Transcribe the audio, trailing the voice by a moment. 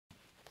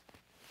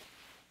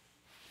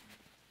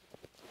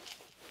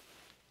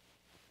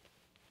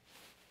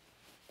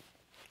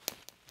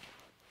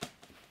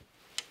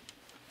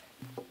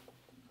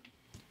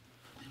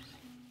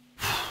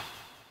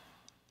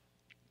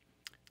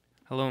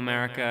Hello,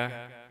 America.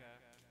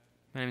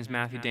 My name is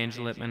Matthew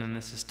Danger Lippman, and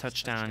this is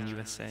Touchdown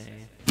USA.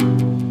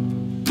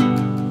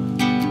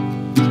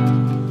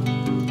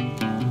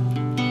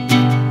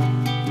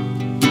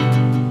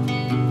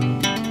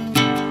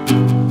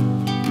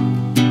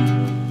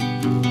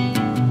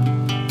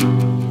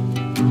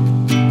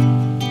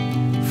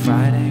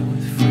 Friday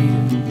with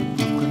Frida, the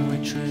Brooklyn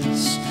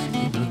waitress.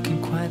 You're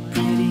looking quite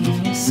pretty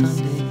in your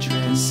Sunday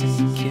dress, and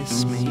you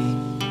kiss me,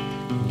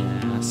 and you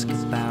ask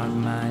about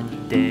my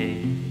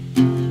day.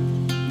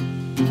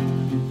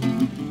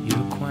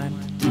 You're quite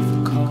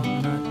difficult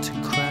not to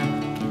crack.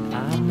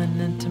 I'm an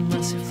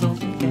intimacy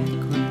phobic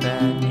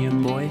acrobat, and your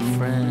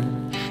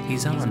boyfriend,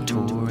 he's on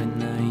tour in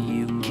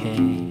the UK.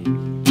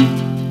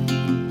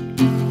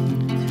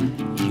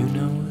 You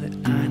know that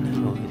I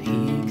know that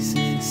he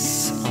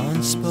exists.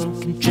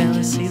 Unspoken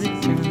jealousy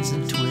that turns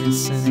and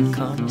twists, and it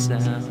comes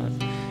out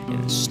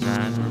in the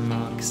snide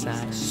remarks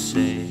I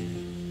say.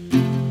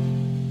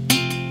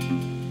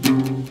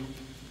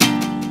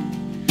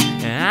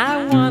 And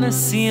I wanna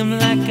see him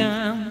like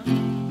I'm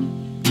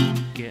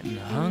getting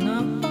hung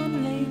up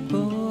on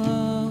labels.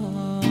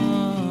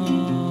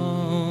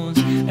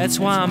 That's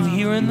why I'm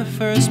here in the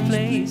first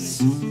place.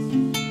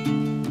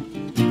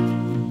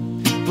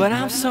 But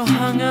I'm so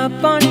hung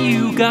up on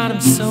you, God,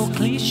 I'm so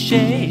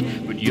cliche.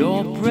 But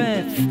your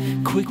breath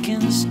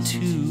quickens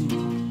too.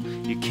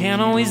 You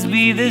can't always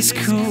be this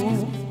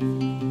cool.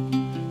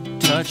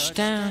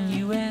 Touchdown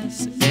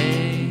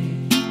USA.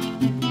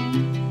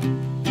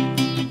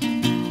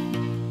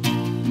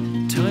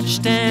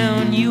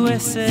 Touchdown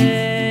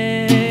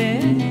USA.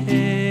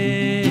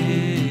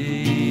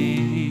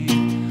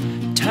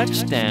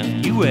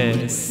 Touchdown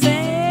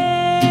USA.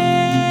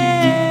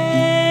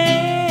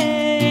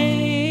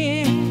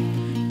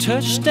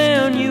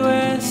 Touchdown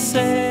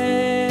USA.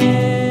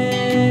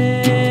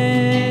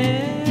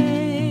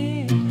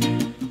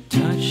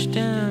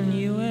 Touchdown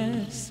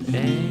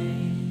USA.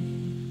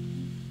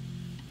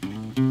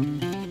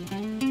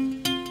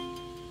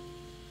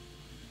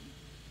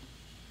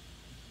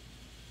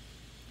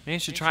 Maybe you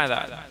should try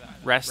that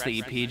rest of the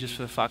EP just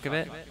for the fuck of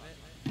it.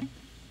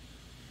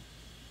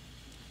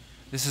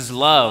 This is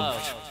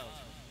Loved.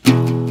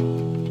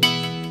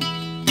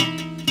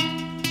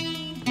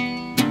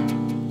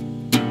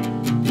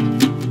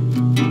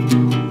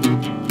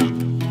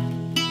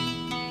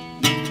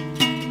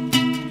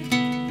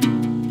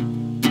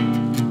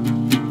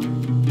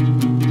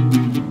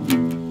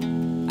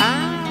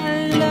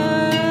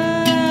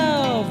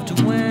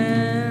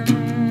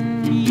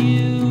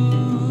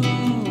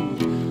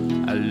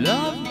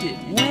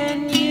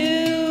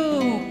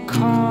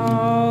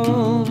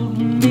 Called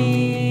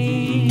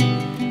me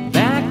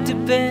back to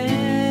bed.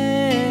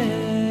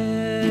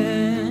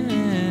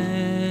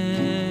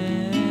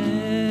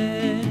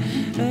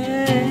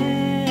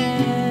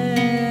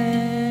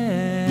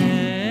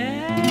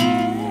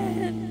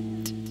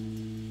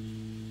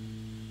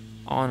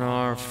 On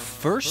our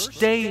first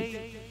date,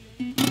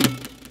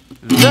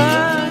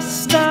 the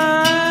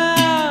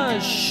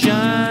stars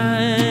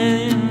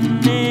shining.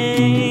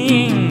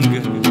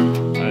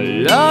 I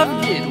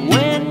loved it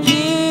when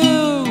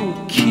you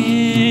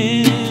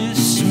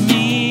kissed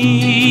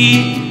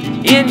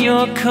me in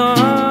your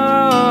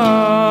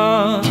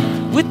car,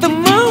 with the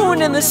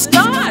moon and the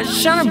stars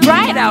shining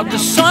bright out the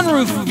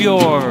sunroof of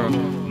your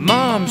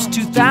mom's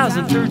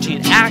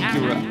 2013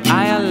 Acura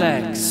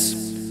ILX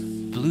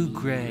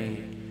blue-gray.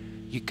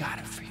 You got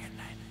it for your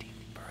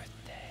 19th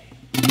birthday.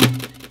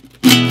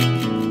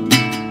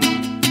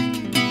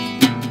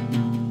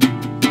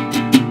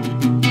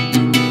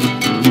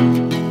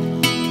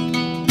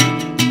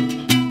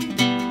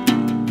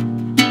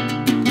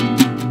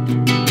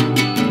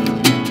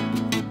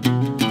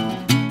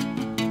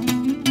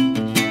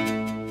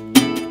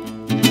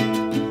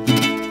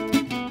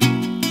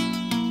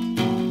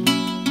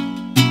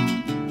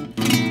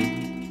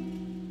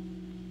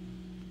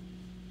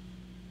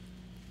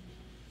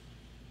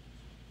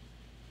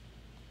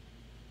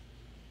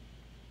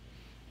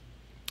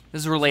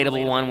 This is a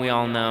relatable one, we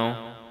all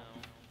know.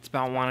 It's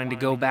about wanting to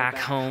go back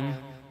home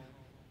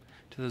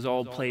to those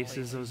old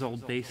places, those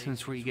old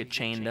basements where you get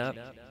chained up.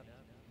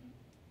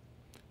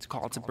 It's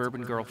called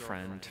Suburban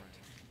Girlfriend.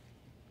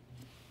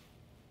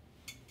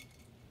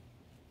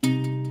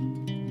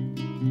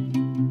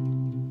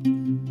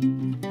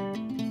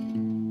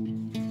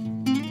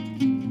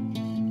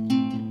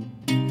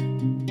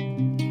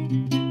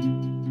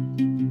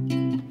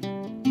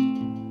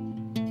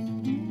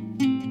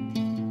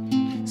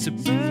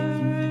 Suburban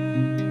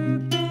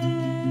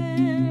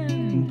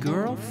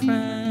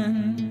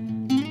girlfriend,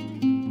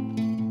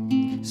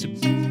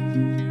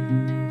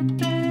 suburban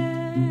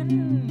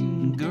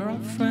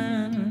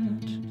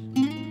girlfriend,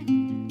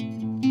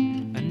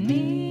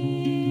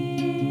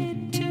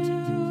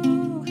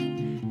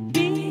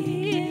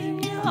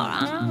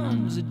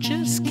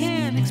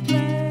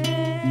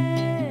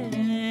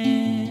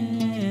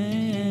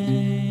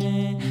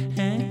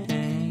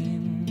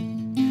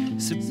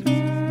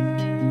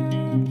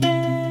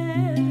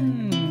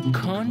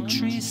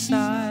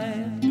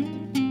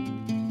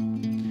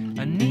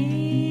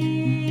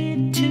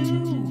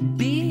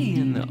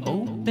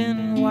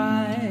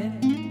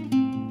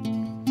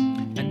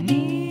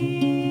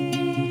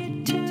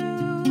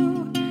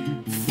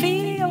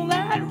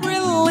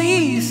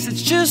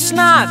 just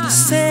not the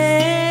same.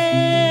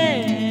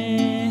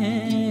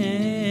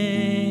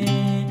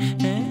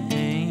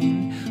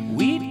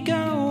 We'd go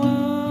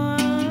on.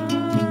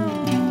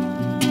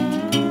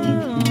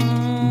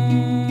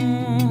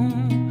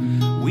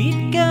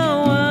 We'd go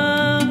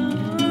on.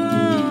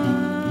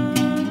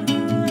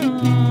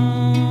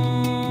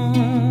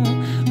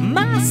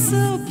 My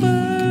suburban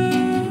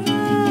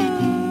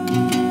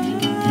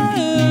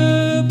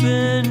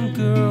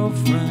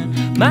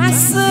girlfriend, my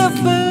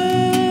suburban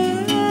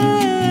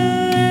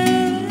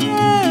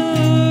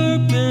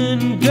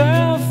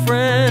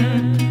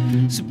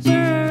girlfriend,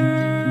 suburban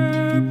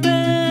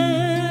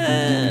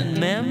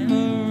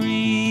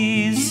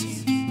memories.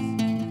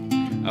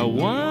 I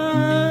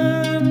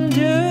wonder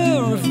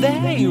if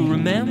they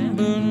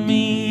remember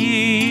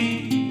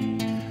me,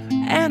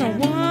 and I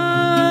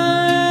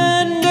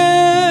wonder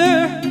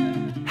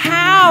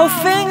how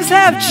things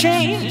have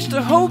changed.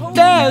 I hope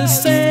they're the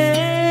same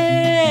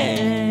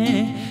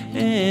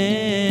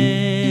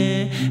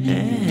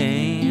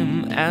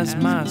as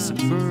my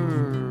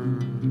suburban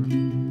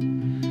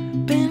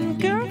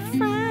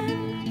girlfriend.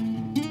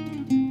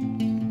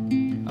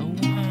 I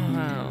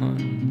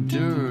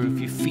wonder if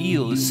you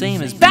feel the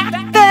same as back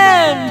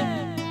then.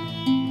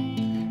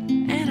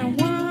 And I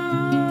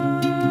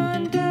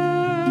wonder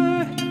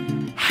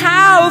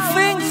how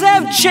things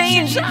have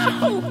changed. I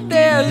hope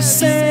they're the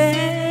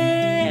same.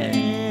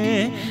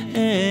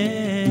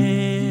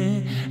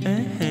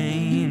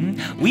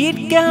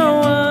 We'd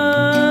go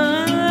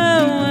on,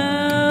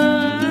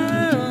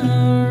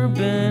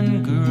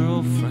 urban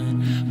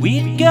girlfriend.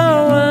 We'd go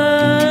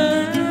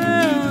on,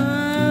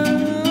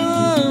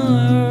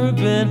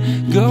 urban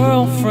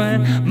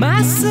girlfriend.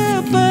 My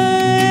suburban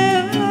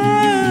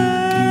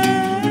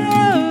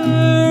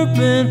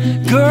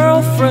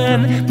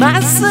girlfriend. My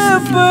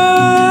suburban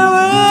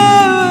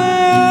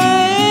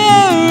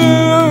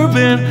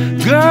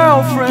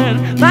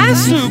girlfriend. My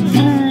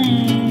suburban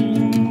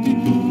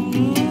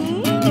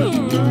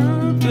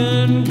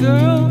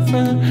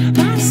girlfriend,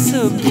 my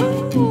suburban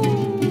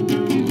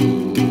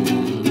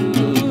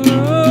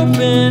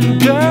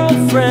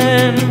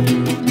girlfriend.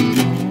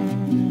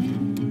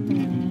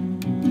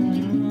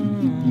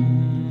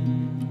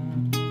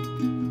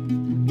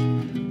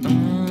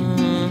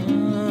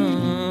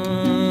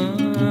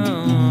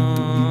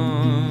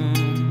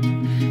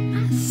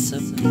 My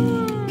suburban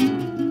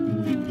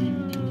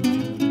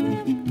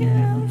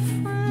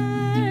girlfriend,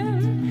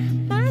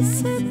 my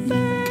suburban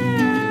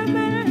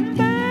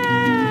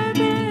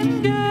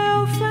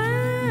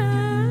girlfriend,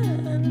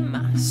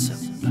 my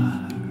suburban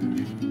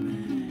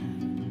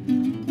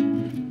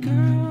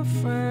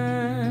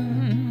girlfriend,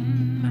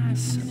 my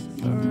suburban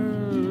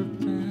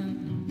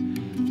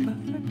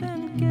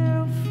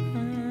girlfriend.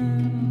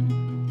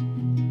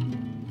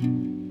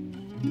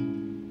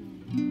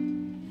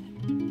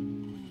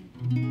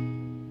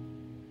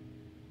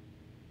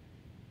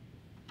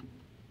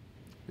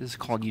 This is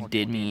called "You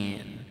Did Me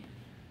In."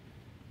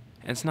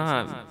 It's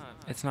not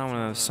one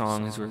of those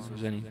songs where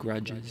there's any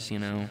grudges, you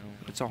know.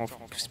 It's all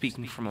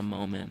speaking from a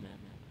moment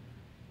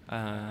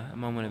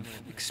of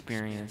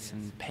experience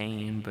and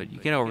pain. But you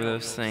get over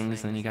those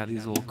things, and then you got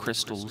these little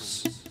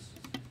crystals.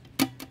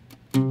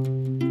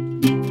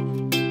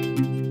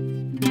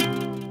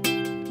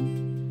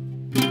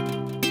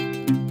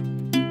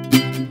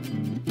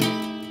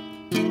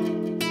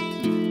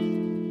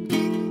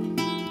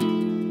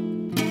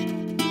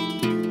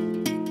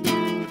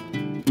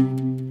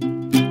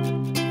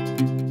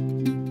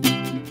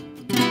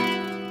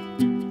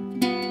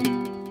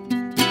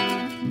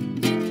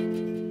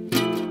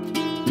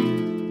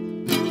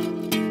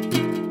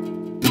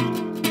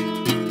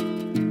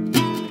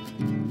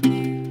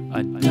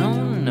 I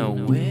don't know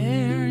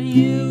where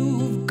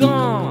you've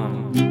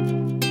gone.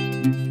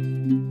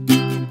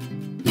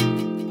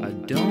 I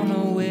don't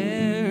know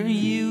where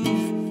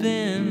you've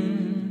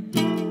been.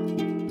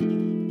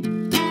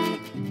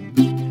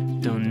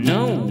 Don't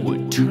know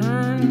what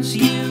turns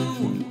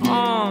you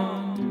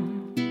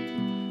on.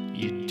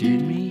 You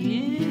did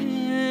me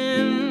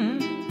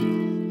in.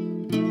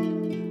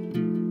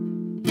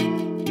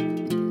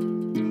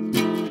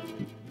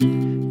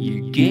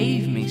 You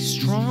gave me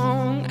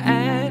strong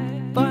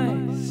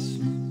advice.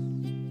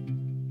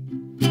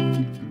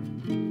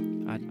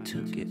 I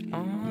took it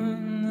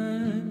on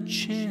the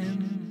chin,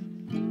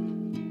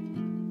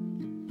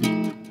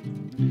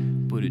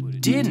 but it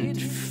didn't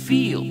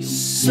feel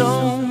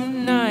so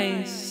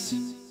nice.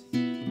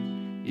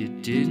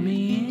 It did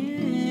me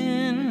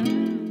in.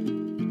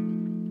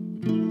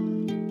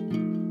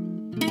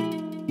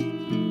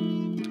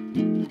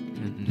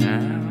 And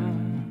now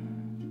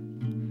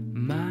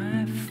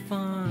my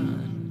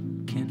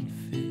fun can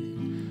fit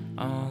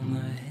on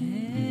the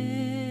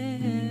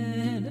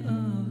head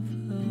of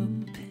the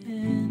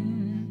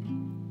pin.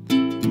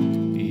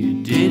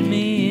 You did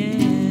me in.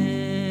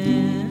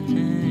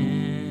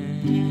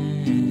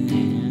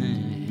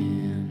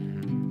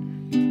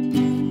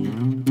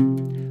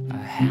 I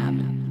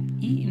haven't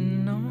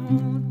eaten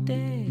all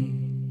day.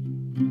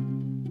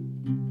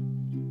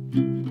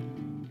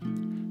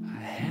 I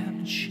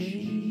haven't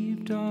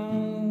shaved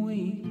all week.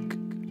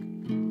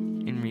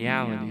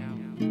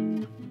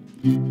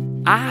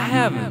 I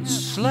haven't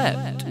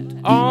slept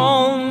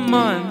all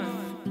month.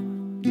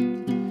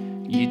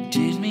 You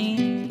did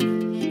me in.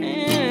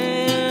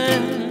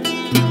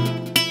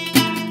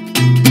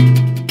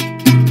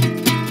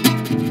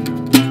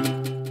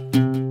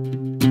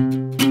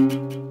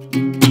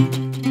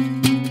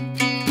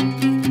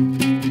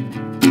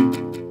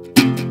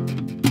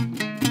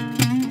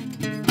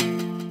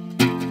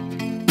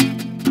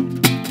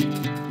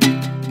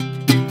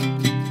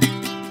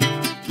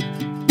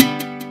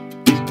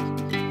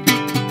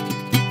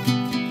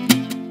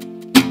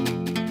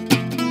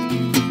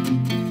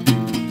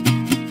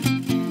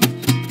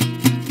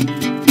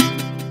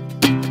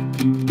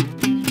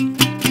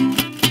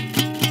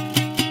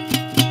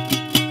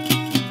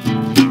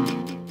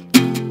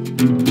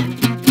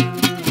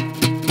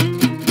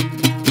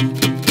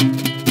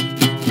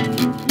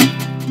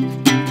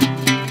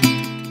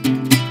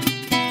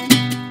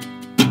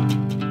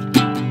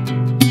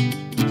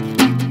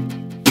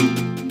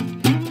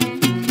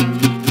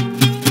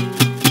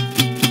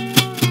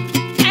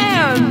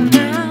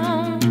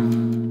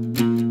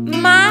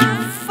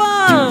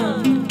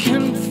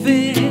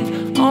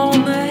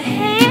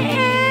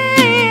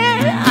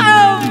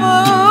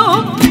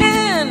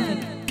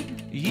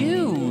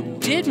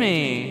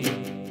 Me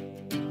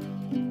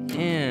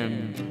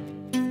in.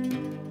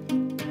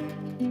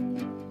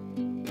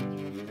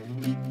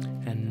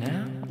 And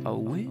now I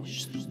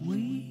wish that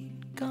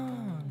we'd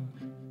gone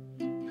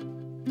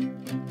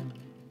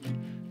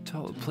to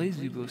all the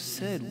places we both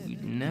said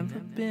we'd never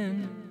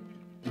been,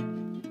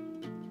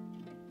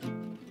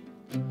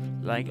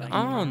 like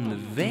on the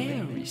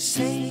very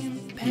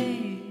same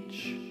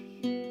page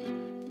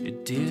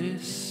it did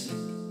us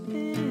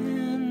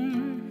in.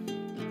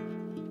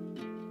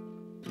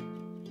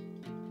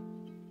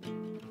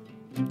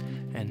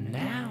 And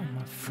now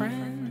my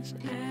friends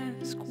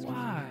ask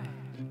why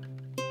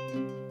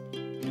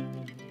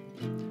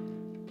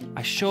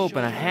I show up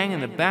and I hang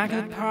in the back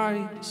of the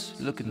parties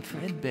looking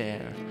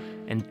threadbare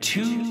and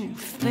too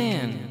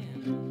thin.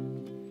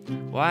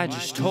 Well, I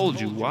just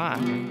told you why.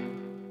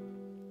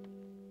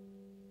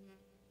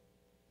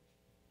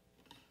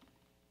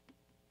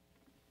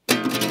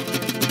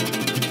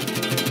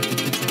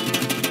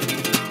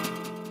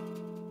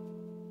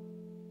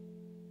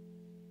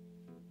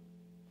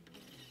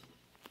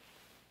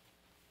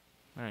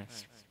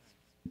 Nice.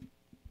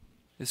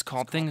 It's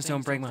called Things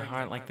Don't Break My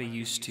Heart Like They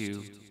Used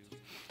To.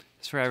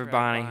 It's for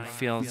everybody who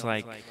feels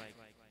like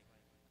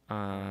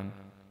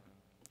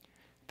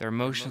their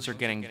emotions are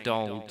getting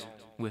dulled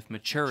with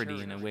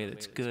maturity in a way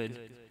that's good,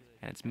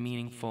 and it's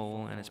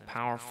meaningful, and it's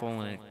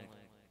powerful, and it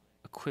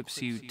equips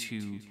you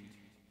to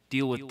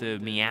deal with the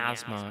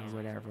miasma or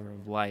whatever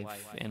of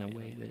life in a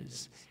way that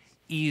is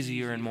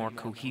easier and more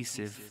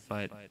cohesive,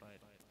 but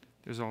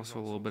there's also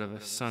a little bit of a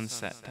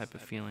sunset type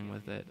of feeling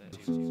with it.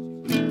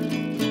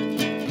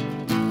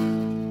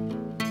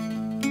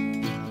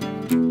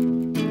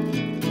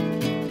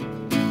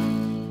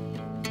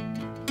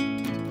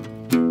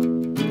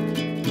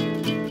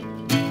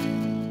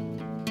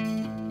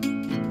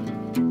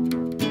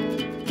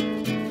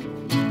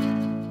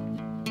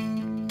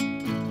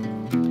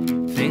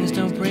 Things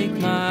don't break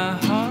my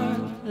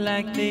heart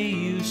like they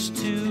used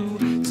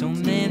to. So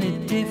many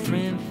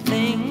different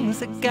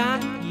things I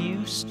got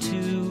used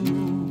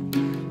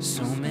to.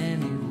 So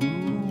many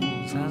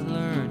rules I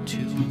learned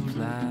to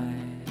apply.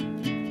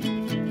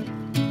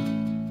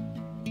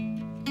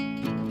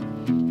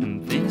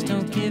 And things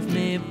don't give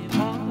me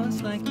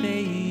pause like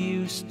they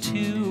used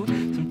to.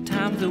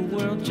 Sometimes the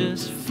world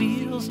just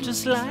feels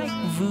just like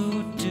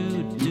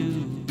voodoo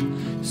do.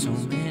 So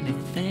many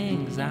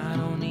things I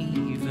don't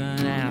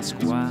even ask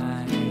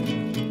why.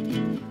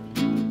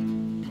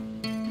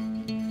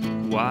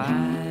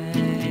 Why?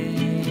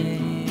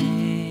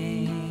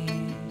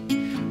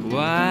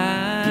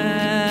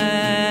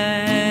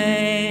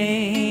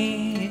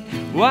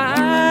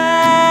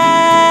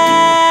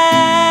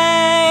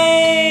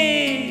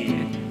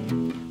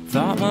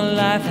 Thought my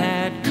life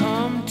had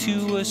come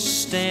to a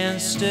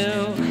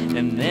standstill,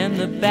 and then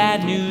the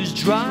bad news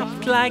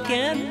dropped like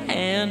an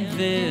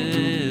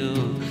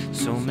anvil.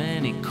 So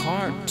many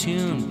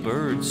cartoon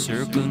birds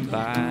circling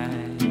by.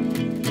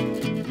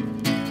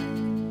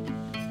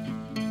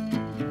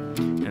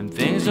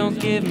 Things don't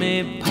give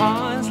me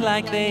pause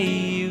like they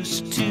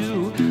used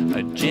to.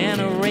 A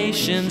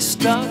generation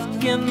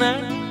stuck in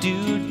that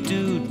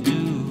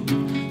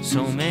do-do-do.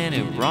 So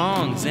many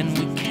wrongs and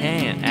we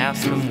can't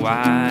ask them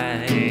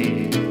why.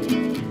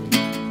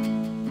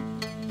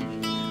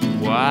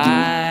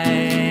 Why?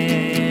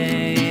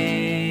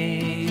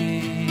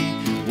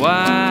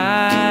 Why?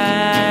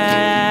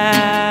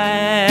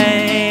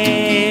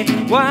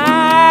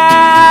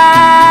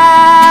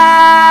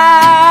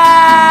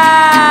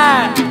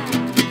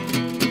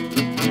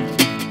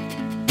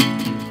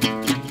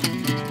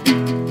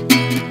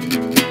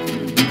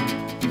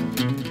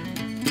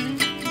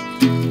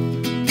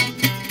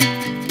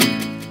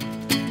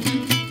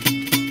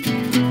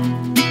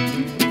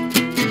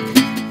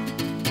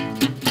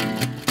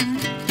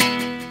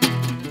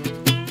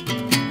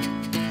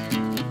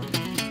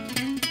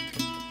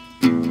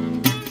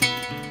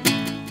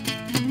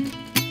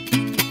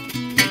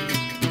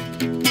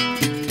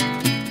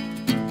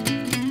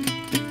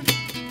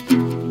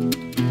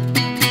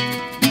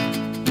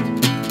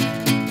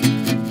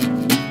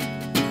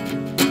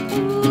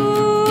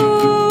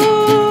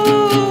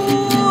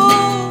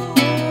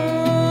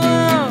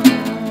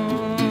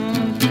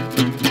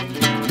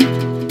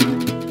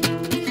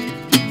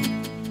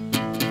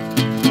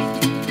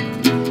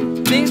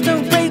 Things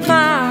don't break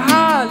my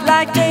heart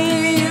like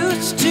they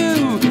used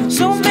to.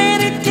 So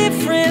many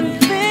different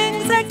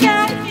things I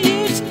got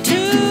used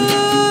to.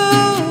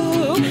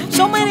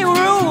 So many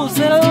rules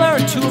that I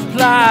learned to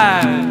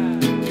apply.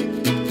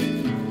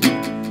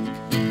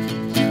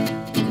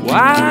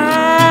 Why?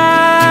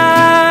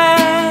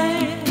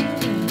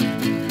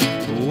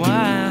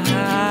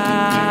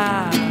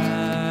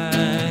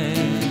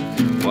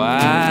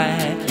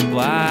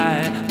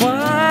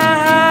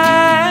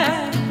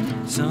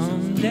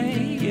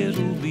 Someday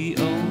it'll be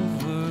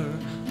over.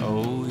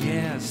 Oh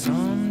yeah,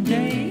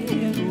 someday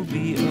it'll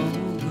be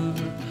over.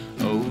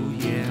 Oh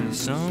yeah,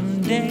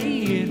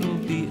 someday it'll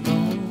be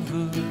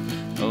over.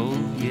 Oh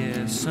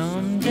yeah,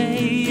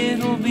 someday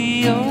it'll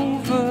be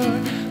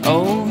over.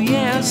 Oh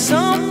yeah,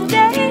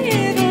 someday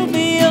it'll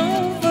be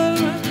over.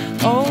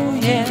 Oh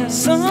yeah,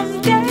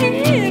 someday.